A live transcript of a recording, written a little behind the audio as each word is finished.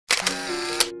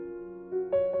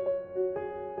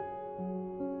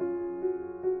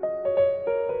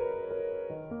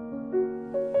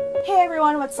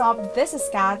everyone, what's up? This is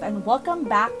Kat and welcome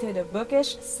back to the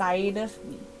bookish side of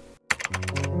me.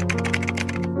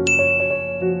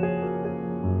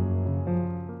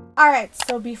 Alright,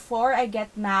 so before I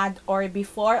get mad or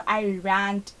before I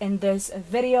rant in this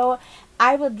video,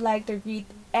 I would like to greet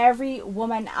every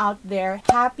woman out there.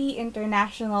 Happy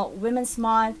International Women's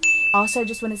Month. Also, I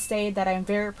just want to say that I'm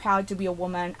very proud to be a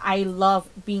woman. I love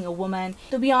being a woman.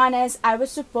 To be honest, I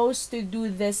was supposed to do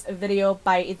this video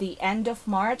by the end of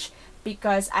March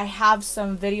because I have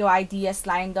some video ideas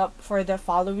lined up for the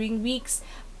following weeks.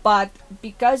 But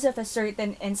because of a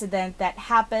certain incident that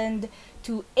happened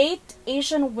to 8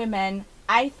 Asian women,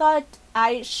 I thought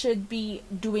I should be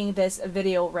doing this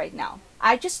video right now.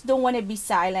 I just don't want to be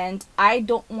silent. I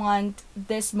don't want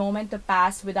this moment to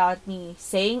pass without me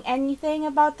saying anything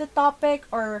about the topic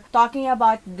or talking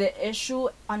about the issue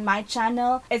on my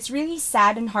channel. It's really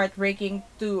sad and heartbreaking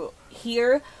to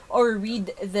hear or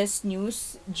read this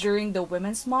news during the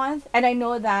Women's Month. And I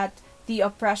know that the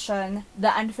oppression,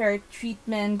 the unfair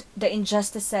treatment, the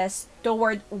injustices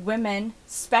toward women,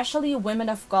 especially women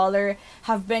of color,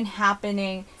 have been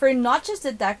happening for not just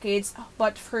the decades,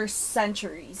 but for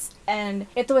centuries. And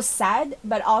it was sad,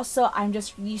 but also I'm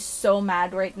just really so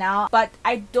mad right now. But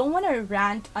I don't want to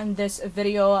rant on this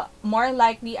video. More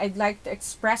likely, I'd like to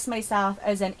express myself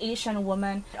as an Asian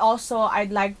woman. Also,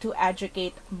 I'd like to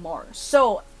educate more.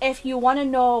 So, if you want to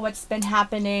know what's been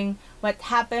happening, what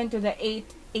happened to the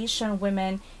 8 Asian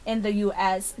women in the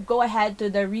US, go ahead to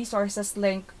the resources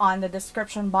link on the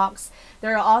description box.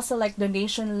 There are also like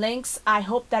donation links. I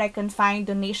hope that I can find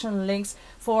donation links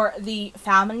for the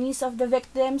families of the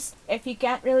victims. If you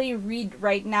can't really read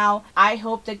right now, I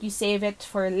hope that you save it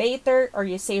for later or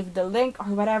you save the link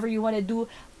or whatever you want to do,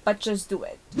 but just do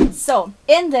it. So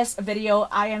in this video,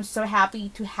 I am so happy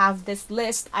to have this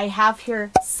list. I have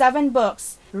here 7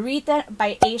 books written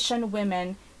by Asian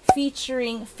women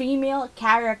featuring female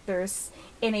characters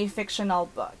in a fictional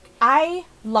book. I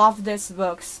love these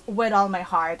books with all my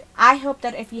heart. I hope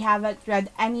that if you haven't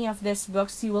read any of these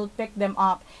books, you will pick them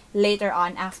up later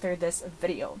on after this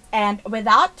video. And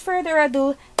without further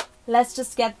ado, let's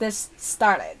just get this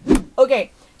started.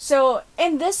 Okay, so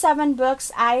in these 7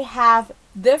 books, I have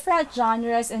different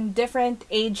genres and different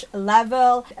age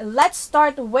level. Let's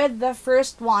start with the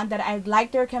first one that I'd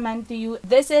like to recommend to you.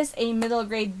 This is a middle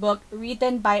grade book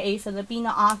written by a Filipino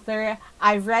author.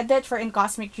 I read it for In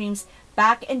Cosmic Dreams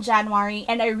back in January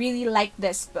and I really like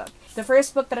this book. The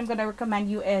first book that I'm going to recommend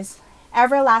you is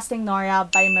Everlasting Nora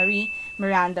by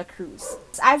Miranda Cruz.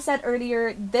 As I've said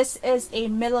earlier, this is a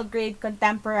middle grade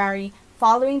contemporary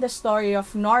following the story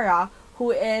of Nora,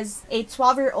 who is a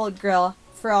 12-year-old girl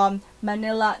from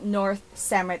Manila North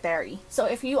Cemetery. So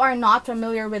if you are not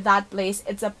familiar with that place,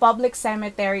 it's a public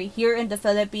cemetery here in the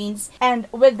Philippines. And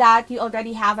with that, you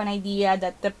already have an idea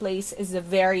that the place is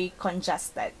very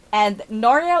congested. And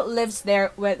Nora lives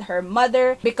there with her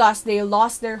mother because they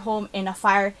lost their home in a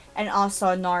fire, and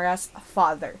also Nora's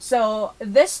father. So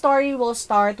this story will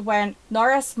start when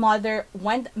Nora's mother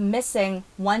went missing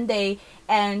one day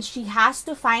and she has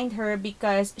to find her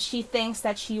because she thinks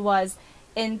that she was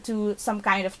into some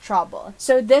kind of trouble.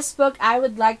 So this book I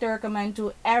would like to recommend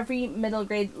to every middle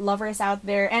grade lovers out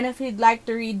there, and if you'd like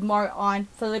to read more on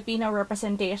Filipino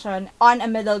representation on a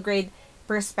middle grade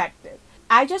perspective.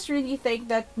 I just really think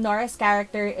that Nora's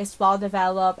character is well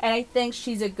developed and I think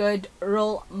she's a good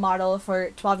role model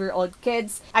for 12-year-old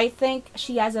kids. I think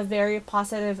she has a very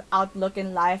positive outlook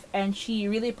in life and she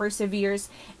really perseveres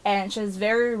and she's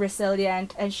very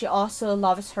resilient and she also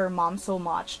loves her mom so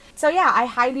much. So yeah, I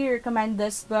highly recommend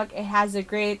this book. It has a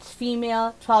great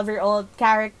female 12-year-old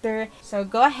character. So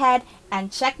go ahead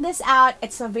and check this out.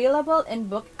 It's available in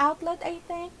Book Outlet, I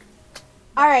think.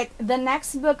 Alright, the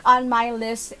next book on my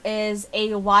list is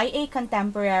a YA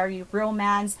contemporary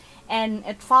romance, and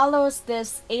it follows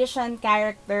this Asian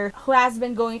character who has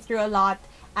been going through a lot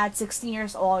at 16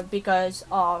 years old because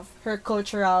of her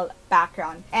cultural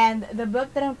background. And the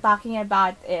book that I'm talking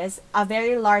about is A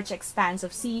Very Large Expanse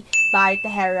of Sea by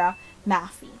Tahereh,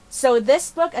 Mafi. So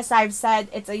this book, as I've said,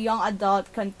 it's a young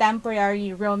adult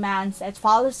contemporary romance. It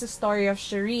follows the story of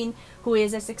Shireen, who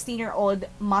is a 16-year-old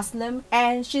Muslim,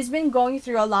 and she's been going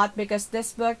through a lot because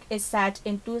this book is set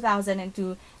in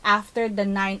 2002 after the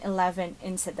 9/11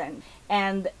 incident.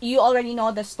 And you already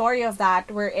know the story of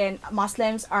that, wherein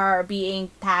Muslims are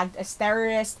being tagged as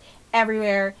terrorists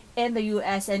everywhere in the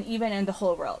US and even in the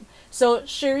whole world. So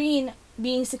Shireen,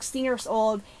 being 16 years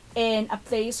old in a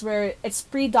place where it's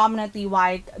predominantly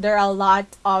white, there are a lot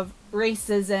of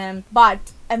racism,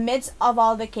 but amidst of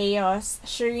all the chaos,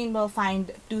 Shireen will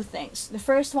find two things. The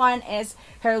first one is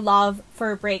her love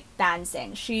for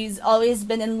breakdancing. She's always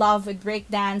been in love with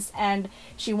breakdance and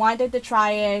she wanted to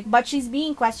try it, but she's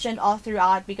being questioned all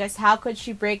throughout because how could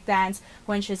she breakdance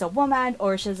when she's a woman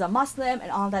or she's a Muslim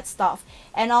and all that stuff.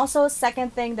 And also,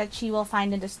 second thing that she will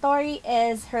find in the story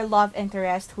is her love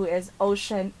interest, who is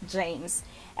Ocean James.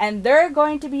 And there are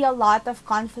going to be a lot of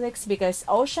conflicts because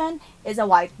Ocean is a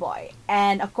white boy.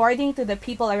 And according to the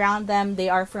people around them, they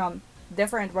are from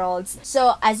different worlds.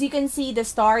 So as you can see, the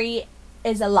story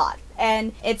is a lot.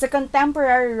 And it's a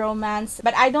contemporary romance,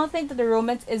 but I don't think that the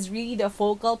romance is really the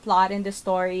focal plot in the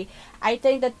story. I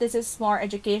think that this is more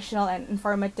educational and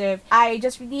informative. I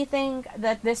just really think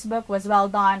that this book was well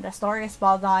done. The story is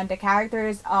well done. The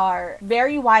characters are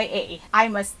very YA, I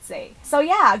must say. So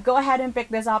yeah, go ahead and pick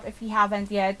this up if you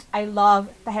haven't yet. I love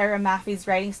Tahereh Mafi's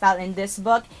writing style in this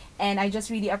book, and I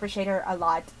just really appreciate her a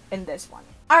lot in this one.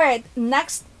 Alright,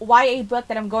 next YA book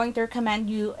that I'm going to recommend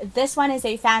you. This one is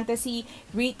a fantasy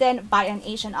written by an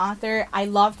Asian author. I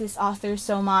love this author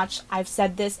so much. I've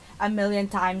said this a million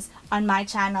times on my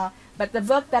channel. But the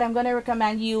book that I'm going to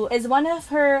recommend you is one of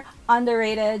her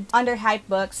underrated, underhyped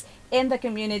books in the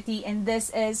community, and this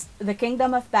is The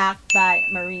Kingdom of Back by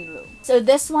Marie Lu. So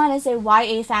this one is a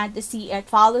YA fantasy. It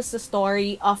follows the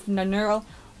story of Nora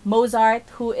Mozart,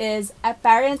 who is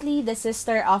apparently the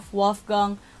sister of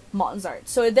Wolfgang Mozart.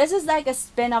 So this is like a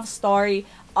spin-off story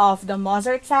of the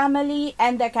Mozart family,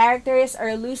 and the characters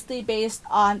are loosely based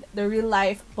on the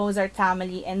real-life Mozart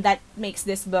family, and that makes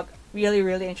this book really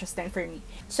interesting for me.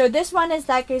 So this one is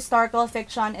like a historical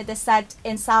fiction. It is set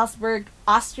in Salzburg,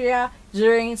 Austria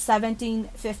during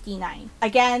 1759.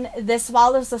 Again, this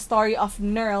follows the story of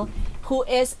Nora, who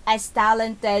is as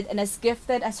talented and as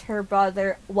gifted as her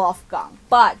brother Wolfgang.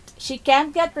 But she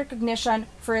can't get recognition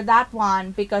for that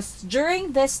one because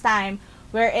during this time,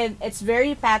 wherein it's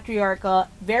very patriarchal,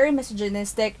 very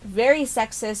misogynistic, very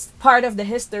sexist part of the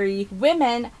history,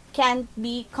 women can't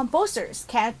be composers,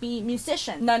 can't be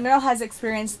musicians. Nora has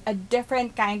experienced a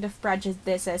different kind of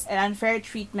prejudices and unfair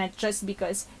treatment just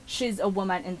because she's a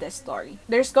woman in this story.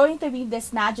 There's going to be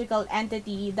this magical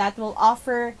entity that will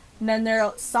offer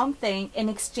Nora something in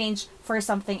exchange for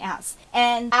something else.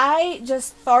 And I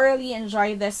just thoroughly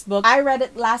enjoyed this book. I read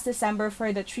it last December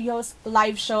for the Trios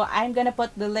live show. I'm gonna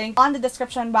put the link on the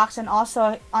description box and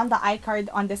also on the iCard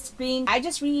on the screen. I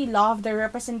just really love the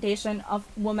representation of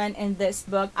women in this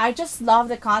book. I just love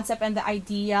the concept and the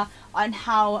idea on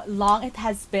how long it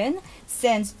has been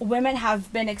since women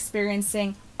have been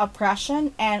experiencing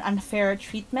oppression and unfair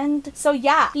treatment. So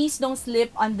yeah, please don't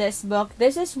sleep on this book.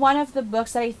 This is one of the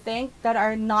books that I think that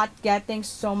are not getting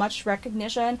so much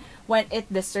recognition when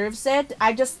it deserves it.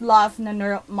 I just love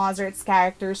Nora Mozart's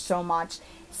character so much.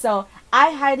 So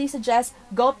I highly suggest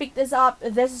go pick this up.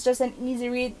 This is just an easy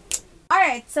read.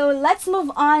 Alright, so let's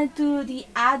move on to the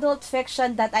adult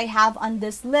fiction that I have on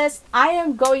this list. I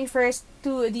am going first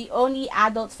to the only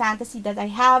adult fantasy that I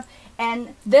have.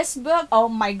 And this book, oh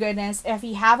my goodness, if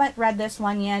you haven't read this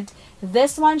one yet,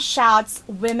 this one shouts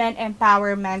women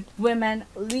empowerment, women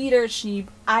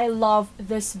leadership. I love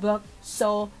this book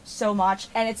so much.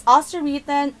 And it's also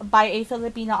written by a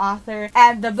Filipino author.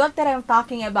 And the book that I'm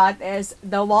talking about is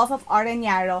The Wolf of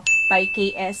Oren-yaro by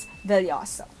K.S.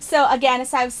 Villoso. So again,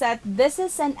 as I've said, this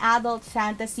is an adult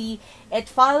fantasy. It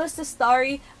follows the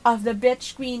story of the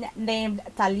bitch queen named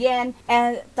Tahereh,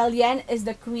 and Tahereh is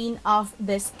the queen of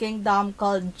this kingdom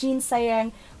called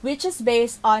Jinsayang, which is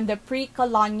based on the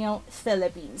pre-colonial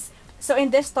Philippines. So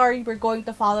in this story, we're going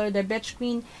to follow the bitch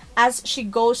queen as she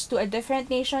goes to a different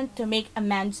nation to make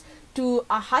amends to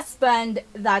a husband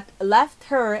that left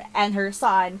her and her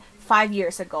son 5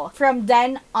 years ago. From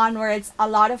then onwards, a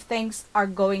lot of things are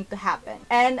going to happen.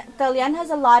 And Tahereh has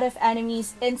a lot of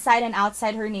enemies inside and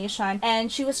outside her nation,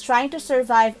 and she was trying to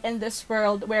survive in this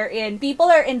world wherein people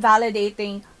are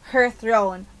invalidating her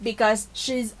throne because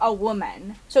she's a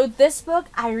woman. So this book,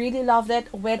 I really loved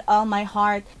it with all my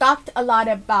heart. Talked a lot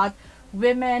about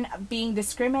women being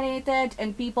discriminated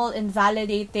and people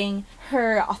invalidating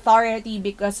her authority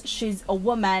because she's a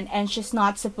woman and she's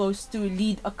not supposed to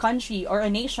lead a country or a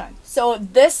nation. So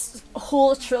this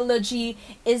whole trilogy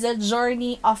is a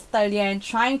journey of Tahereh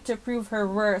trying to prove her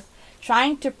worth,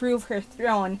 trying to prove her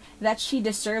throne, that she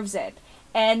deserves it.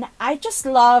 And I just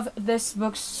love this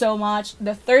book so much.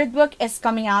 The third book is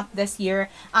coming out this year.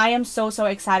 I am so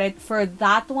excited for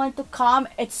that one to come.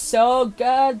 It's so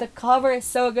good. The cover is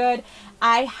so good.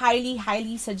 I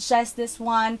highly suggest this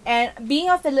one. And being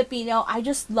a Filipino, I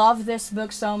just love this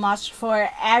book so much for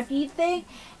everything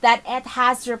that it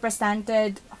has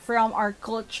represented from our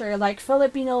culture, like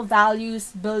Filipino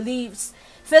values, beliefs,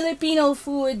 Filipino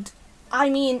food. I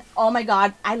mean, oh my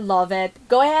god, I love it.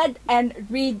 Go ahead and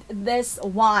read this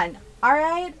one.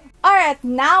 Alright? Alright,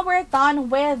 now we're done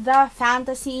with the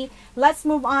fantasy. Let's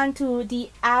move on to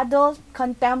the adult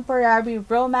contemporary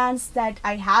romance that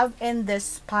I have in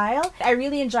this pile. I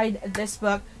really enjoyed this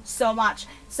book so much.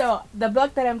 So, the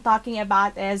book that I'm talking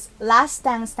about is Last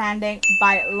Stand Standing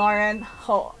by Lauren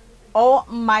Ho. Oh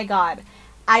my god.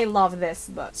 I love this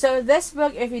book. So this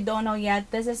book, if you don't know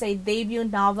yet, this is a debut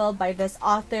novel by this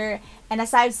author. And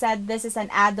as I've said, this is an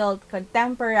adult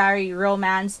contemporary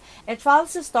romance. It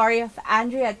follows the story of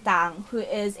Andrea Tang, who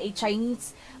is a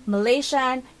Chinese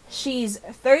Malaysian. She's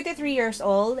 33 years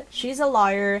old. She's a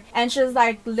lawyer. And she's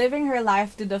like living her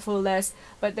life to the fullest.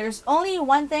 But there's only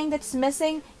one thing that's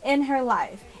missing in her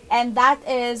life. And that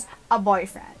is a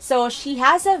boyfriend. So she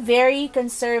has a very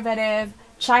conservative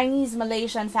Chinese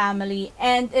Malaysian family,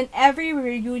 and in every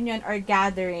reunion or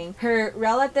gathering, her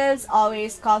relatives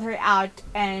always call her out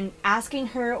and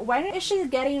asking her when is she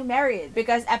getting married,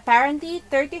 because apparently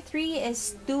 33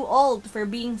 is too old for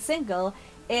being single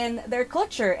in their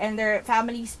culture and their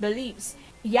family's beliefs.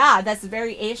 Yeah, that's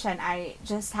very Asian, I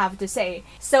just have to say.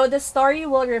 So the story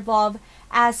will revolve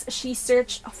as she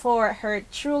searched for her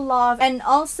true love and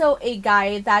also a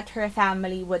guy that her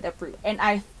family would approve. And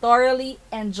I thoroughly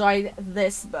enjoyed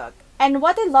this book. And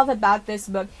what I love about this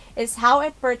book is how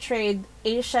it portrayed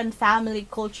Asian family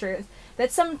cultures,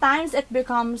 that sometimes it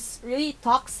becomes really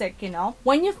toxic, you know?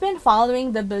 When you've been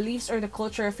following the beliefs or the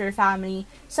culture of your family,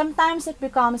 sometimes it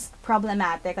becomes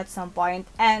problematic at some point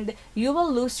and you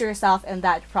will lose yourself in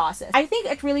that process. I think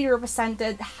it really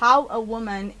represented how a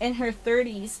woman in her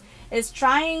 30s is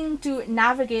trying to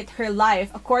navigate her life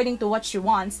according to what she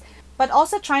wants, but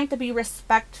also trying to be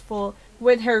respectful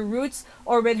with her roots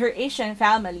or with her Asian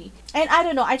family. And I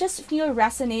don't know, I just feel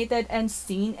resonated and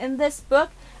seen in this book.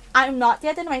 I'm not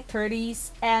yet in my 30s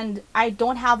and I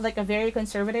don't have like a very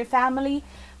conservative family,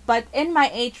 but in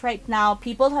my age right now,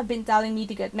 people have been telling me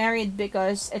to get married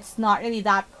because it's not really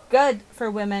that good for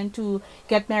women to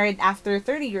get married after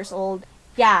 30 years old.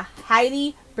 Yeah,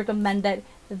 highly recommended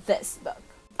this book.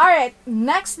 Alright,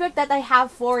 next book that I have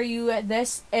for you,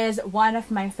 this is one of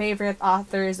my favorite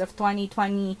authors of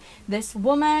 2020. This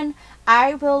woman,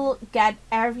 I will get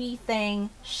everything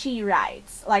she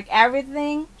writes, like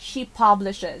everything she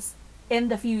publishes in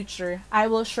the future. I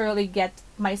will surely get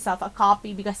myself a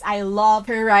copy because I love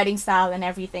her writing style and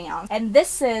everything else. And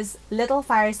this is Little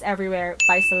Fires Everywhere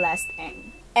by Celeste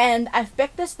Ng. And I've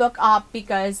picked this book up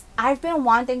because I've been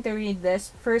wanting to read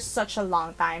this for such a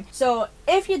long time. So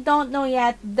if you don't know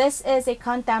yet, this is a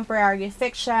contemporary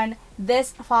fiction.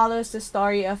 This follows the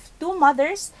story of two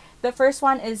mothers. The first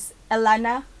one is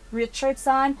Elena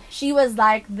Richardson. She was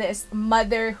like this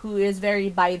mother who is very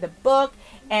by the book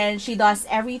and she does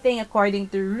everything according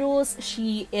to rules.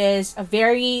 She is a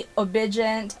very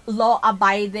obedient,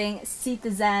 law-abiding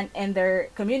citizen in their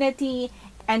community.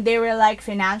 And they were like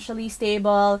financially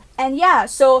stable. And yeah,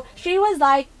 so she was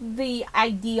like the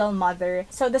ideal mother.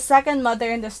 So the second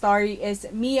mother in the story is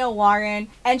Mia Warren.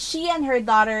 And she and her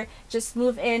daughter just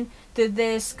moved in to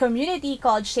this community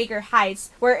called Shaker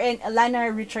Heights, wherein Elena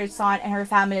Richardson and her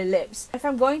family lives. If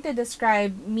I'm going to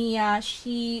describe Mia,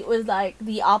 she was like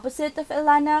the opposite of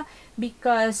Elena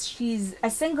because she's a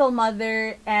single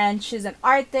mother and she's an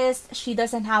artist. She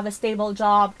doesn't have a stable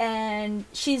job and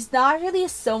she's not really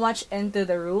so much into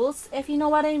the rules, if you know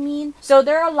what I mean. So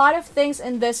there are a lot of things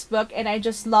in this book and I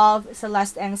just love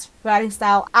Celeste Ng's writing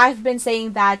style. I've been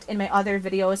saying that in my other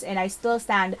videos and I still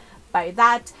stand by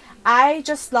that. I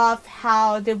just love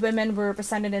how the women were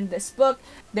represented in this book.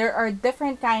 There are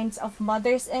different kinds of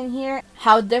mothers in here,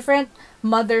 how different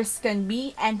mothers can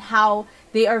be, and how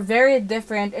they are very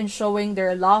different in showing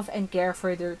their love and care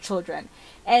for their children.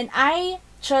 And I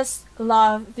just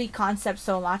love the concept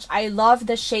so much. I love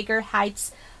the Shaker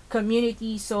Heights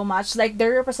community so much, like the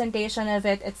representation of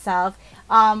it itself.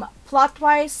 Plot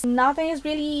wise, nothing is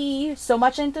really so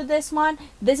much into this one.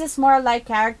 This is more like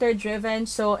character driven.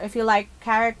 So if you like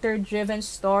character driven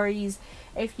stories,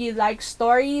 if you like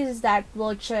stories that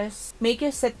will just make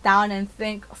you sit down and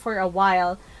think for a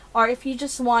while, or if you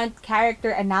just want character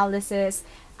analysis,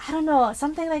 I don't know,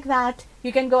 something like that,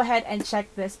 you can go ahead and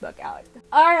check this book out.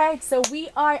 Alright, so we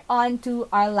are on to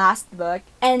our last book.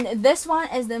 And this one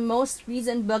is the most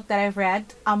recent book that I've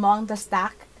read among the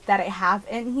stack that I have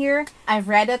in here. I've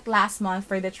read it last month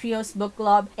for the Trios book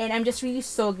club and I'm just really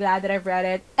so glad that I've read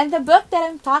it. And the book that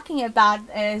I'm talking about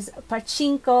is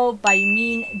Pachinko by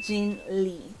Min Jin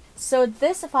Lee. So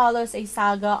this follows a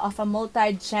saga of a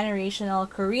multi-generational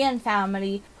Korean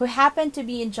family who happened to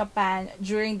be in Japan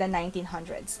during the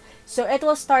 1900s. So it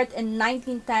will start in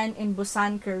 1910 in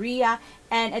Busan, Korea,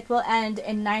 and it will end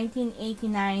in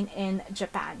 1989 in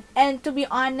Japan. And to be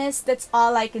honest, that's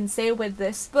all I can say with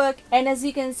this book. And as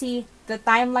you can see, the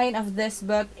timeline of this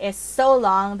book is so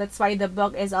long. That's why the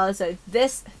book is also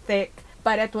this thick,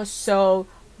 but it was so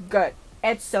good.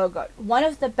 It's so good. One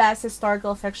of the best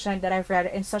historical fiction that I've read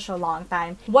in such a long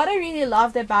time. What I really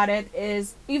loved about it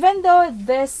is, even though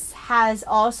this has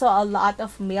also a lot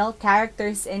of male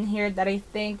characters in here that I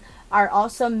think are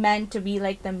also meant to be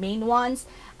like the main ones,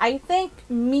 I think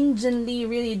Min Jin Lee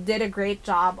really did a great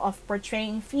job of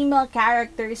portraying female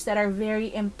characters that are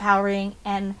very empowering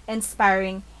and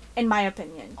inspiring, in my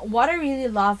opinion. What I really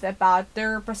loved about the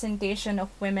representation of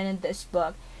women in this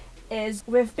book is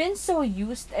we've been so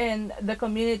used in the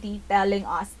community telling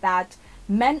us that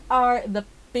men are the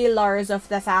pillars of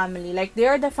the family, like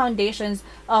they're the foundations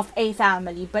of a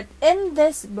family. But in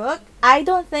this book, I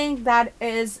don't think that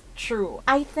is true.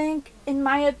 I think, in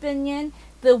my opinion,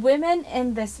 the women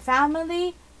in this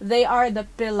family, they are the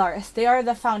pillars. They are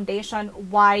the foundation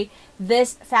why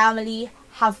this family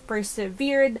have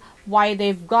persevered, why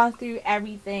they've gone through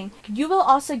everything. You will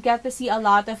also get to see a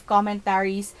lot of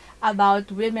commentaries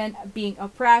about women being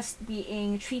oppressed,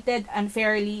 being treated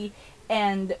unfairly,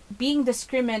 and being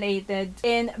discriminated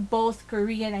in both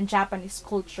Korean and Japanese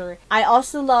culture. I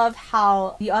also love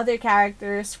how the other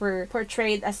characters were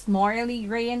portrayed as morally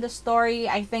gray in the story.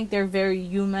 I think they're very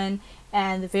human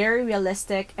and very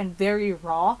realistic and very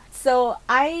raw. So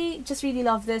I just really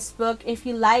love this book. If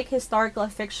you like historical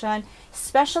fiction,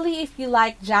 especially if you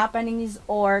like Japanese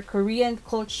or Korean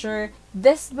culture,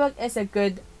 this book is a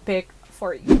good pick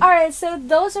for you. Alright, so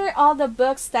those are all the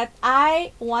books that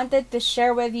I wanted to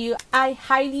share with you. I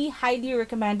highly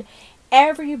recommend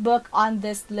every book on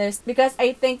this list because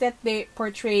I think that they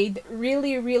portrayed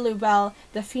really well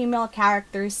the female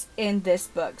characters in these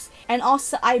books. And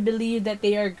also I believe that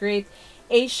they are great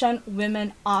Asian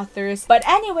women authors. But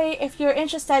anyway, if you're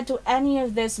interested to any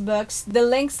of these books, the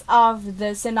links of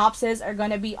the synopsis are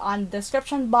gonna be on the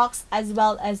description box, as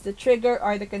well as the trigger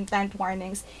or the content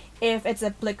warnings if it's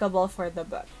applicable for the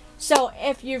book. So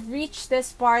if you've reached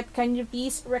this part, can you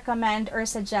please recommend or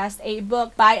suggest a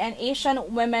book by an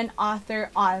Asian women author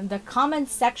on the comment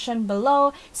section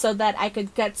below so that I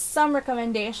could get some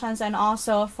recommendations and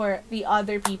also for the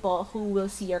other people who will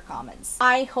see your comments.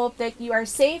 I hope that you are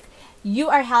safe, you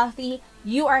are healthy,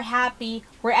 you are happy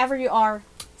wherever you are,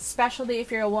 especially if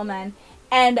you're a woman.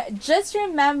 And just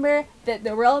remember that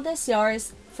the world is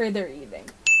yours for the reading.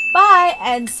 Bye,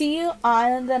 and see you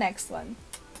on the next one.